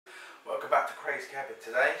Crazy Cabin.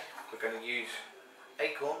 Today we're going to use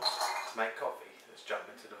acorns to make coffee. Let's jump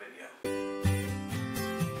into the video.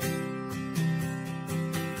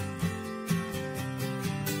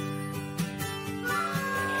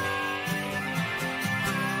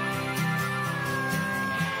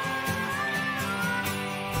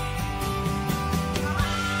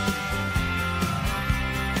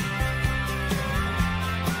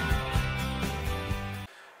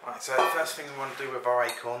 So the first thing we want to do with our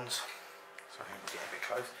acorns, sorry, I'm getting a bit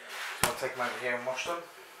close, so I'll take them over here and wash them.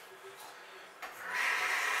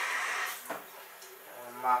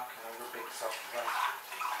 And muck and all the big stuff of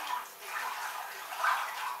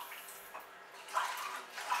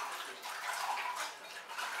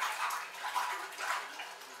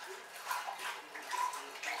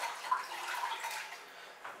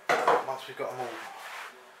them. Once we've got them all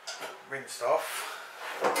rinsed off,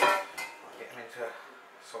 I'll get them into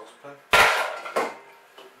saucepan.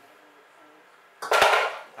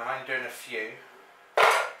 I'm only doing a few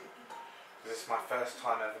because this is my first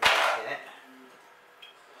time ever making it.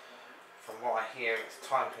 From what I hear, it's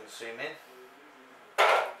time consuming, and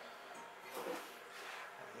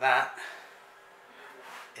that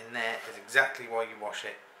in there is exactly why you wash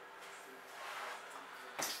it.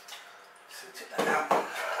 So take that out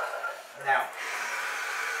now.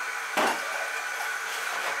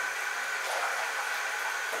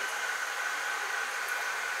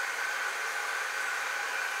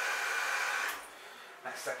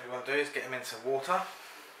 Next step we want to do is get them into water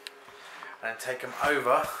and then take them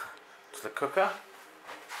over to the cooker.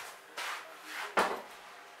 And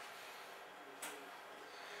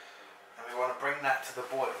we want to bring that to the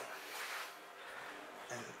boil.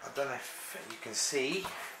 And I don't know if you can see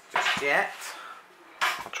just yet.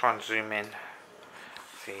 I'll try and zoom in,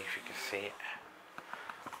 see if you can see it.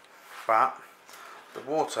 But the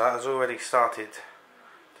water has already started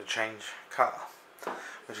to change colour,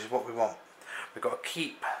 which is what we want. We've got to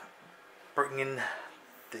keep bringing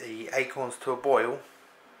the acorns to a boil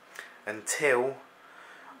until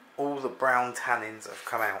all the brown tannins have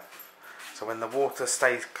come out. So when the water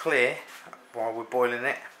stays clear while we're boiling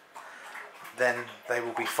it, then they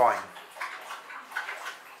will be fine.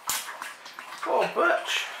 Go on,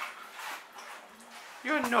 Butch.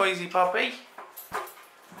 You're a noisy puppy.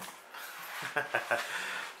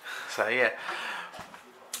 So yeah,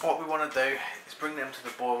 what we want to do is bring them to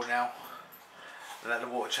the boil now. Let the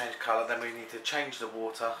water change colour, then we need to change the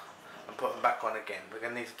water and put them back on again. We're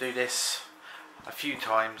going to need to do this a few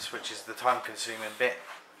times, which is the time consuming bit,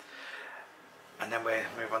 and then we'll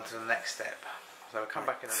move on to the next step. So we'll come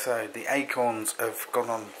back in a minute. So the acorns have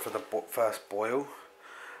gone on for the first boil.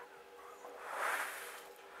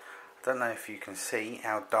 I don't know if you can see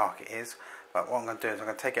how dark it is, but what I'm going to do is I'm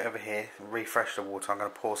going to take it over here and refresh the water. I'm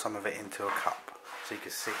going to pour some of it into a cup so you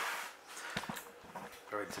can see.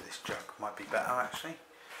 Go into this jug, might be better actually.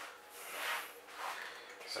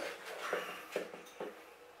 So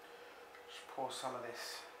just pour some of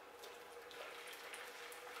this .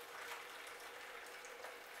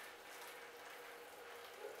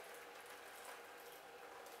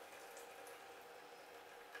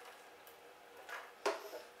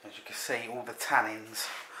 As you can see, all the tannins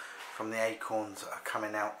from the acorns are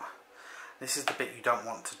coming out. This is the bit you don't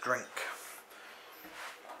want to drink,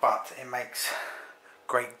 but it makes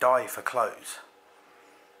great dye for clothes.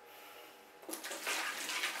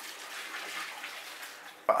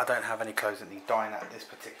 But I don't have any clothes that need dyeing at this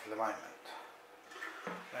particular moment.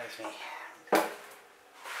 There's me. Let's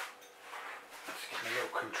get my little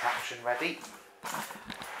contraption ready.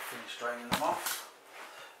 Finish draining them off.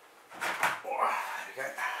 There we go.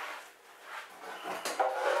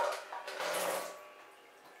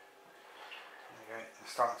 There we go. It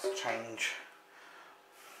starts to change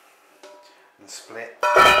and split.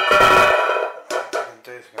 What I'm going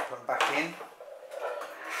to do is I'm going to put them back in.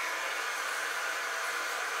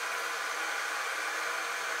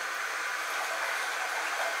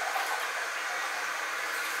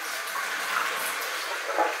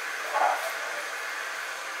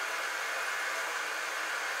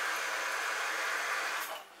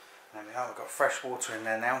 There we are, we've got fresh water in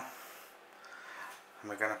there now. And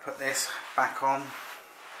we're going to put this back on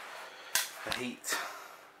the heat.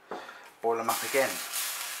 Boil them up again.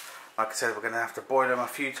 Like I said, we're going to have to boil them a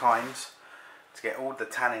few times to get all the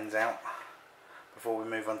tannins out before we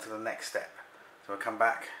move on to the next step. So we'll come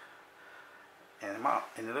back in a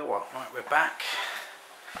little while. Right, we're back.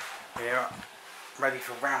 We're ready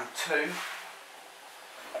for round 2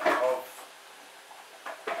 of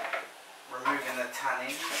removing the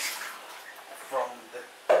tannins from the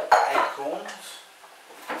acorns.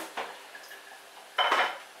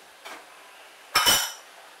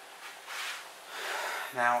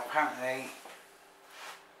 Now apparently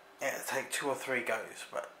it'll take 2 or 3 goes,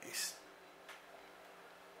 but it's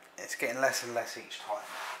getting less and less each time.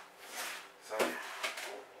 So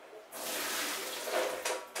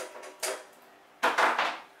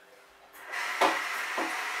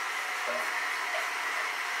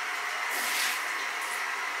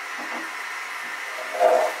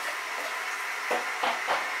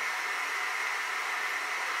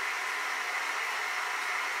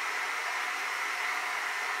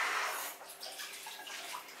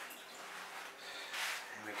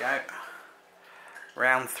go.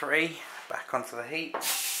 Round 3, back onto the heat,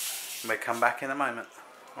 and we'll come back in a moment.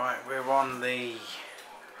 Right, we're on the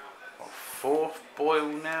 4th boil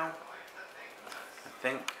now, I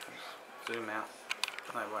think. Zoom out.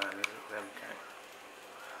 No, wait, there we go.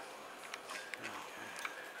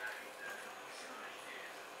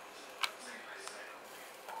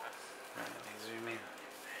 Right, let me zoom in.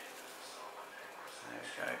 There we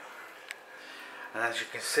go. And as you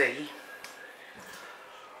can see,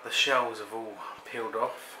 the shells have all peeled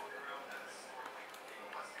off,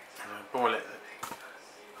 and we'll boil it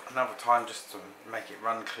another time just to make it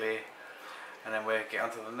run clear, and then we'll get on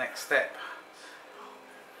to the next step.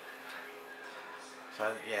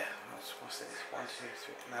 So yeah, what's this? 1, 2,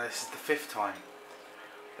 3. No, this is the 5th time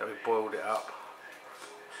that we've boiled it up,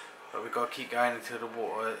 but we've got to keep going until the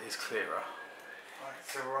water is clearer. Right,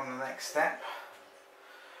 so we're on the next step.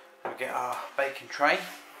 We get our baking tray.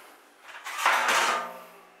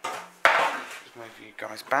 Move you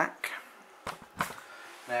guys back.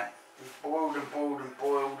 Now we've boiled and boiled and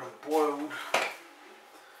boiled and boiled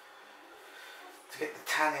to get the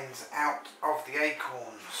tannins out of the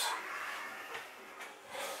acorns,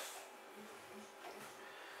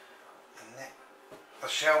 and then the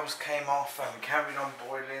shells came off and we carried on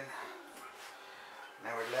boiling.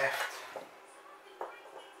 Now we're left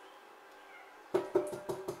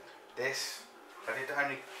this. I did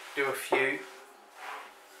only do a few.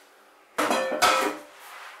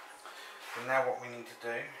 So now what we need to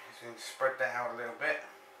do is we need to spread that out a little bit.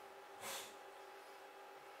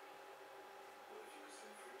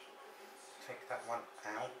 Take that one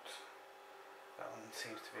out. That one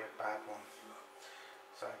seems to be a bad one.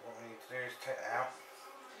 So what we need to do is take it out.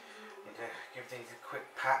 You need to give these a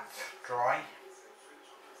quick pat dry.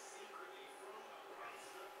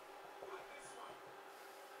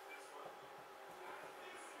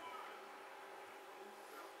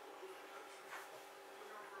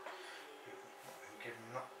 Give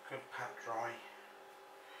them a good pat dry.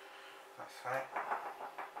 That's right.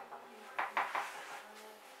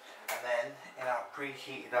 And then in our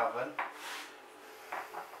preheated oven,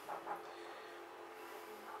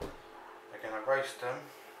 we're going to roast them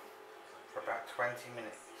for about 20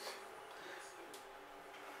 minutes.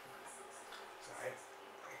 So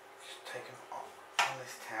just take them off on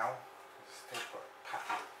this towel. Still got a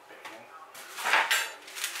pat bit more.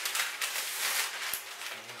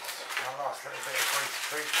 Our last little bit of grease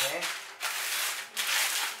fruit here.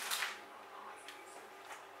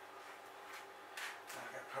 I'm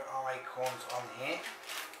going to put our acorns on here. I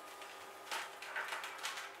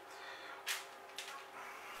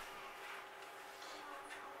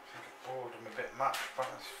think it boiled them a bit much, but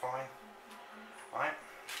that's fine. Right.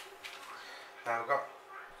 Now we've got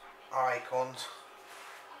our acorns,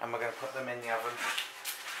 and we're going to put them in the oven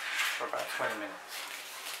for about 20 minutes.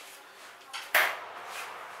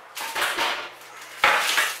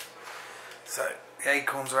 So the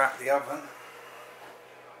acorns are out of the oven.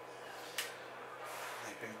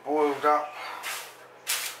 They've been boiled up,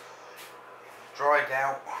 dried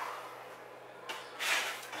out,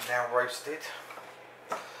 and now roasted.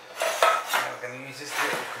 Now we're going to use this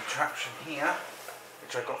little contraption here,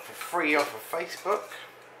 which I got for free off of Facebook.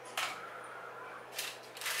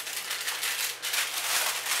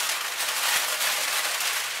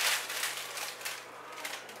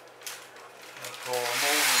 I'll pour them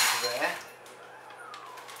all into there.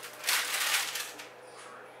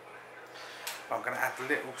 I'm going to add a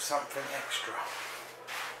little something extra.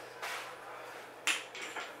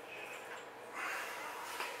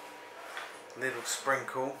 A little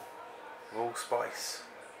sprinkle of allspice.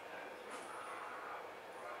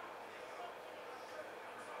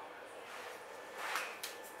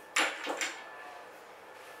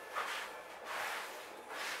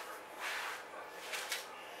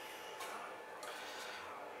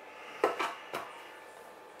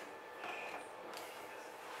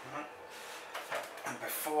 And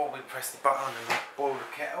before we press the button, I'm going to boil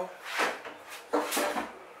the kettle.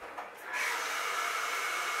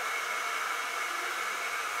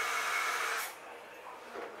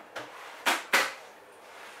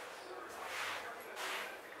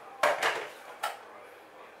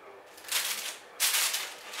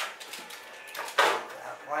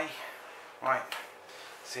 Right,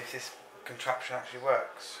 see if this contraption actually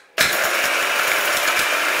works.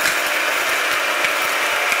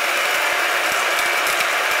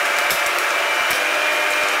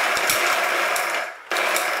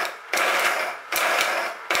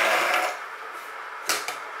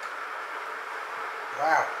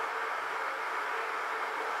 Wow.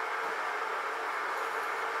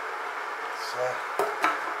 So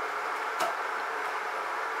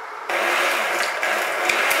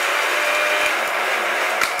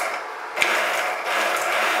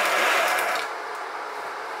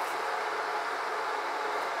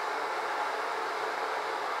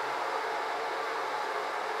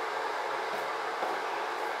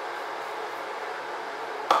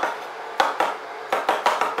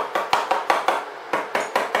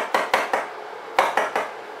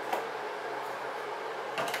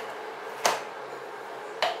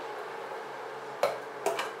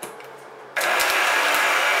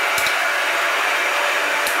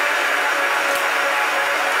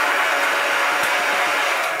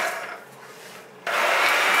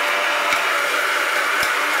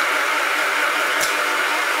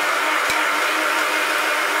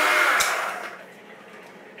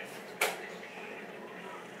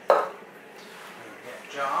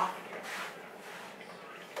jar.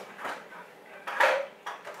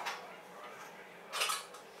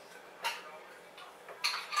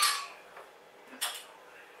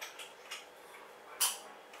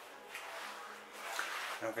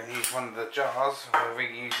 I'm going to use one of the jars we're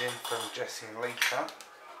reusing from Jesse and Lisa.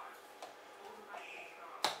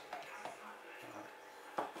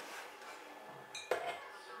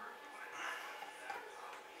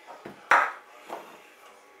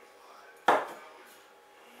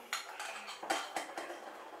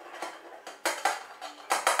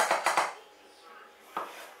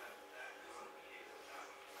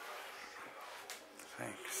 So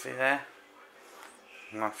you can see there,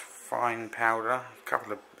 nice fine powder, a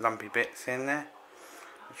couple of lumpy bits in there,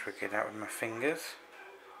 which we'll get out with my fingers.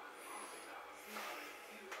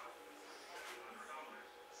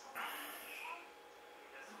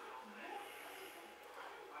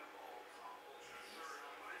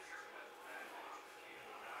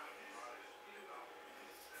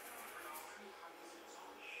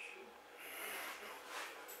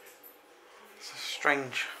 It's a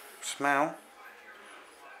strange smell.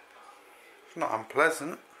 It's not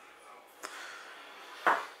unpleasant.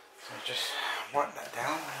 So just wipe that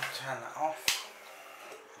down and turn that off.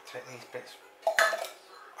 Take these bits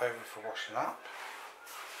over for washing up.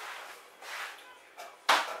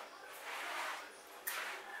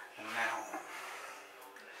 And now,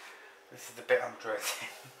 this is the bit I'm dreading.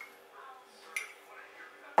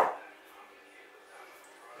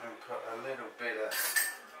 And put a little bit of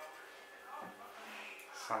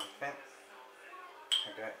something.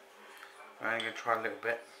 Okay. I'm going to try a little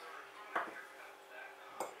bit.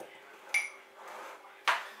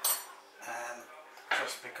 And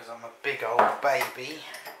just because I'm a big old baby,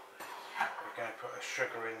 we're going to put a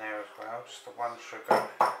sugar in there as well, just the one sugar.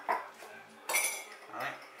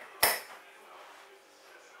 Alright.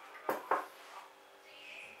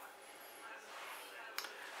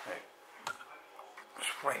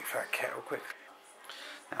 Just wait for that kettle quick.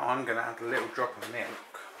 Now I'm going to add a little drop of milk.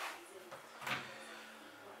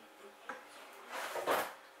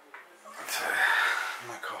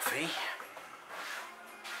 My coffee. You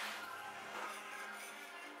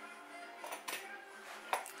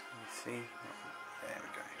see, there we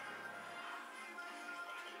go.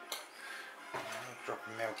 Drop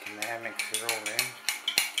of milk in there, mix it all in.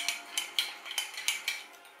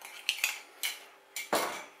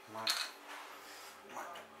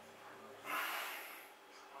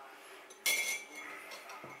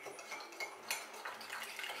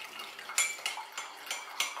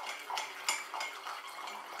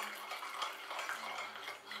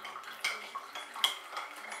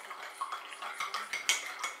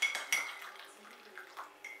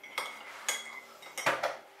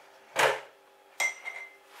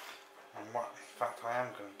 What in fact I am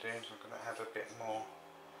going to do is I'm going to add a bit more.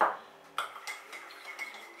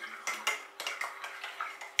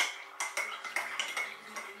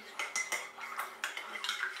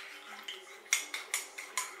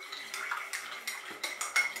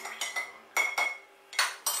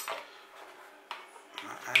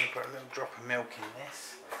 I'm going to put a little drop of milk in this.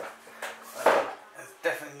 It's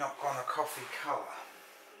definitely not gone a coffee colour.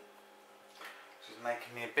 This is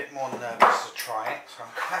making me a bit more nervous to try it, so I'm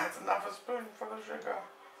going to add another spoonful of sugar.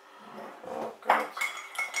 Oh good.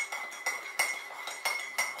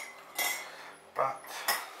 But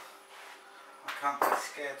I can't be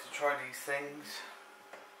scared to try these things.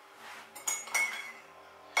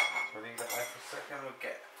 So leave that there second we'll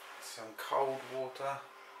get some cold water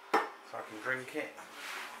so I can drink it.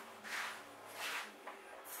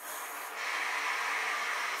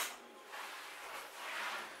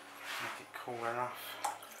 Make it cool enough.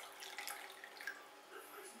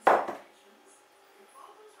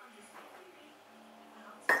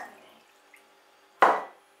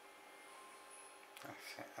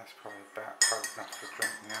 That's it, that's probably about cold enough to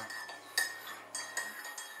drink now.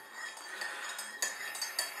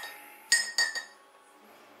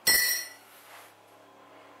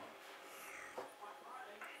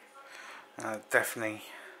 Definitely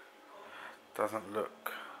doesn't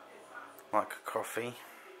look like a coffee,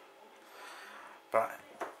 but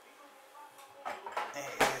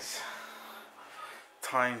it is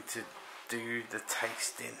time to do the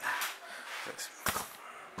tasting. It's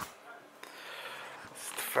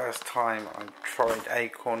the first time I've tried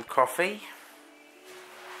Acorn Coffee.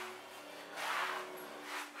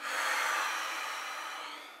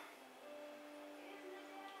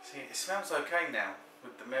 See, it smells okay now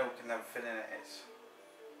with the milk and everything in it.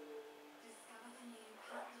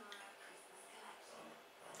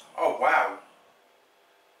 Oh wow!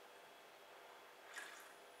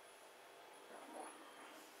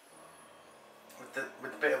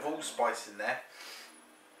 With a bit of allspice in there,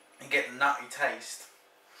 you get the nutty taste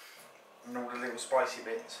and all the little spicy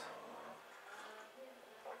bits.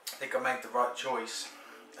 I think I made the right choice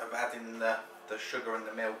of adding the sugar and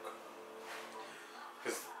the milk,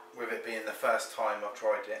 because with it being the first time I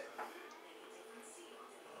tried it.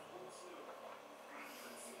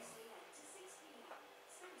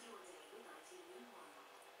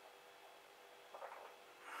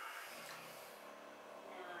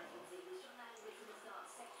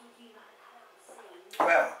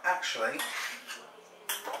 Well, actually,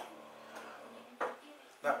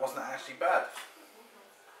 that wasn't actually bad.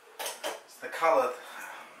 It's the colour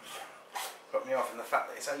put me off, and the fact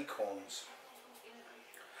that it's acorns.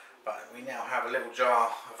 But we now have a little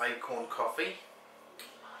jar of Acorn Coffee.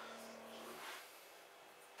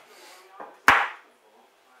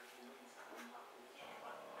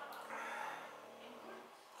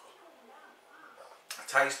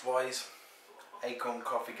 Taste wise, Acorn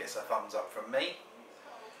Coffee gets a thumbs up from me.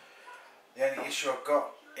 The only issue I've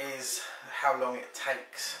got is how long it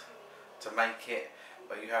takes to make it,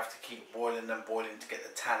 but you have to keep boiling and boiling to get the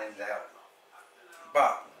tannins out.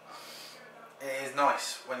 But it is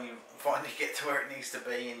nice when you finally get to where it needs to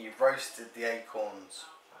be and you've roasted the acorns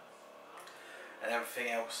and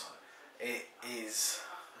everything else. It is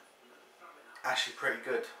actually pretty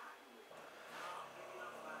good.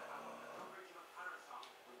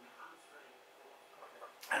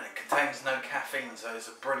 And it contains no caffeine, so it's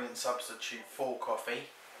a brilliant substitute for coffee,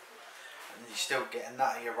 and you still get a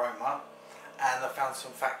nutty aroma. And I found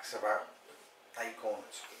some facts about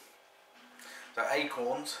acorns. So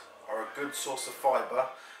acorns are a good source of fibre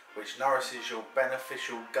which nourishes your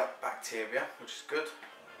beneficial gut bacteria, which is good.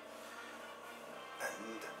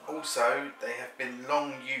 And also they have been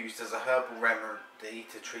long used as a herbal remedy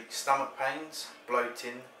to treat stomach pains,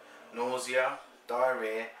 bloating, nausea,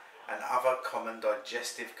 diarrhea and other common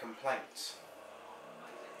digestive complaints.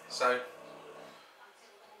 So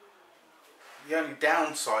the only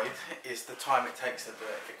downside is the time it takes to do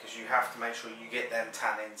it, because you have to make sure you get them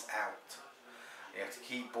tannins out. You have to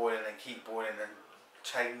keep boiling and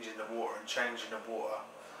changing the water and changing the water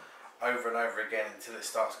over and over again until it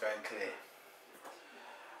starts going clear.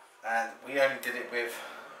 And we only did it with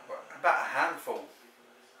about a handful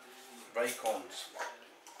of acorns,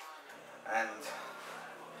 and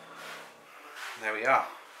there we are.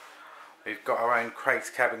 We've got our own Craig's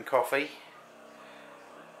Cabin coffee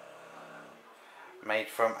made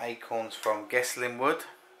from acorns from Gesslin Wood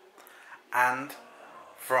and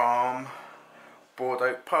from Broad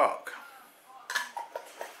Oak Park.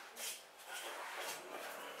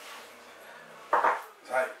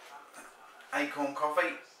 So, Acorn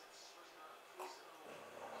Coffee,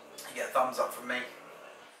 you get a thumbs up from me.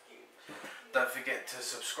 Don't forget to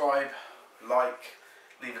subscribe, like,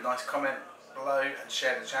 leave a nice comment below and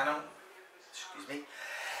share the channel. Excuse me.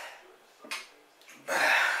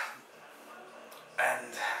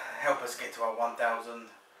 And help us get to our 1,000.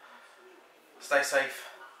 Stay safe.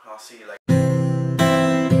 I'll see you later.